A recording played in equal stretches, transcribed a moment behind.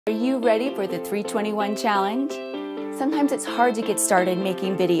Are you ready for the 321 challenge? Sometimes it's hard to get started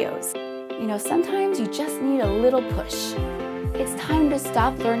making videos. Sometimes you just need a little push. It's time to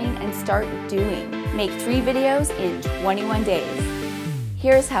stop learning and start doing. Make 3 videos in 21 days.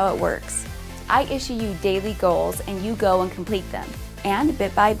 Here's how it works. I issue you daily goals and you go and complete them. And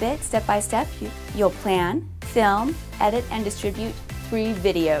bit by bit, step by step, you'll plan, film, edit, and distribute 3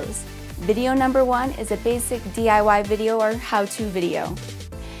 videos. Video number 1 is a basic DIY video or how-to video.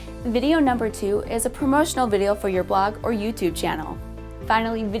 Video number 2 is a promotional video for your blog or YouTube channel.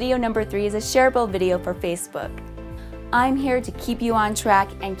 Finally, video number 3 is a shareable video for Facebook. I'm here to keep you on track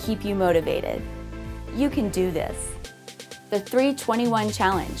and keep you motivated. You can do this. The 321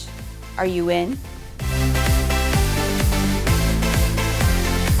 challenge. Are you in?